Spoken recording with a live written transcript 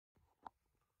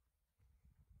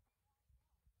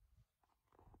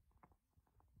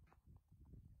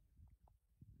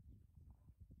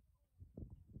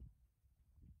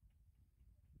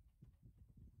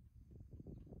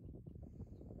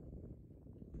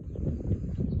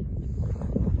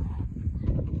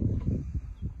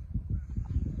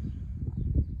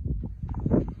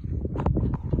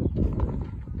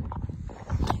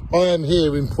I am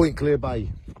here in Point Clear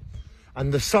Bay,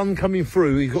 and the sun coming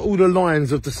through, you've got all the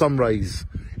lines of the sun rays.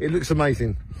 It looks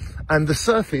amazing. And the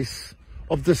surface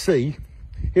of the sea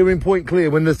here in Point Clear,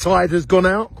 when the tide has gone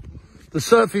out, the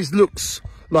surface looks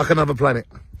like another planet,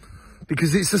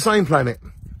 because it's the same planet,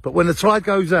 but when the tide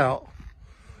goes out,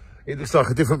 it looks like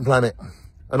a different planet.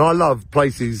 And I love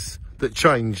places that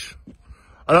change.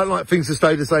 I don't like things to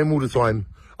stay the same all the time.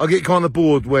 I get kind of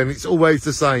bored when it's always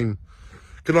the same.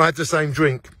 Can I have the same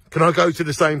drink? Can I go to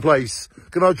the same place?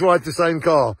 Can I drive the same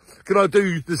car? Can I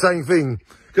do the same thing?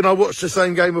 Can I watch the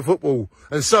same game of football?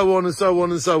 And so on and so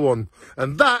on and so on.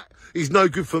 And that is no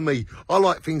good for me. I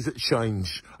like things that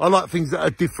change. I like things that are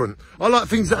different. I like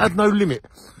things that have no limit.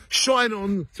 Shine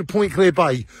on to Point Clear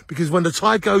Bay, because when the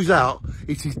tide goes out,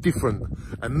 it is different.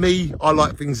 And me, I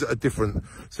like things that are different.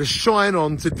 So shine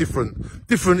on to different.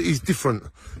 Different is different.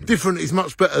 Different is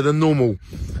much better than normal.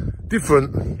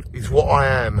 Different is what I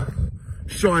am.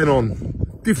 Shine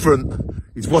on. Different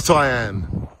is what I am.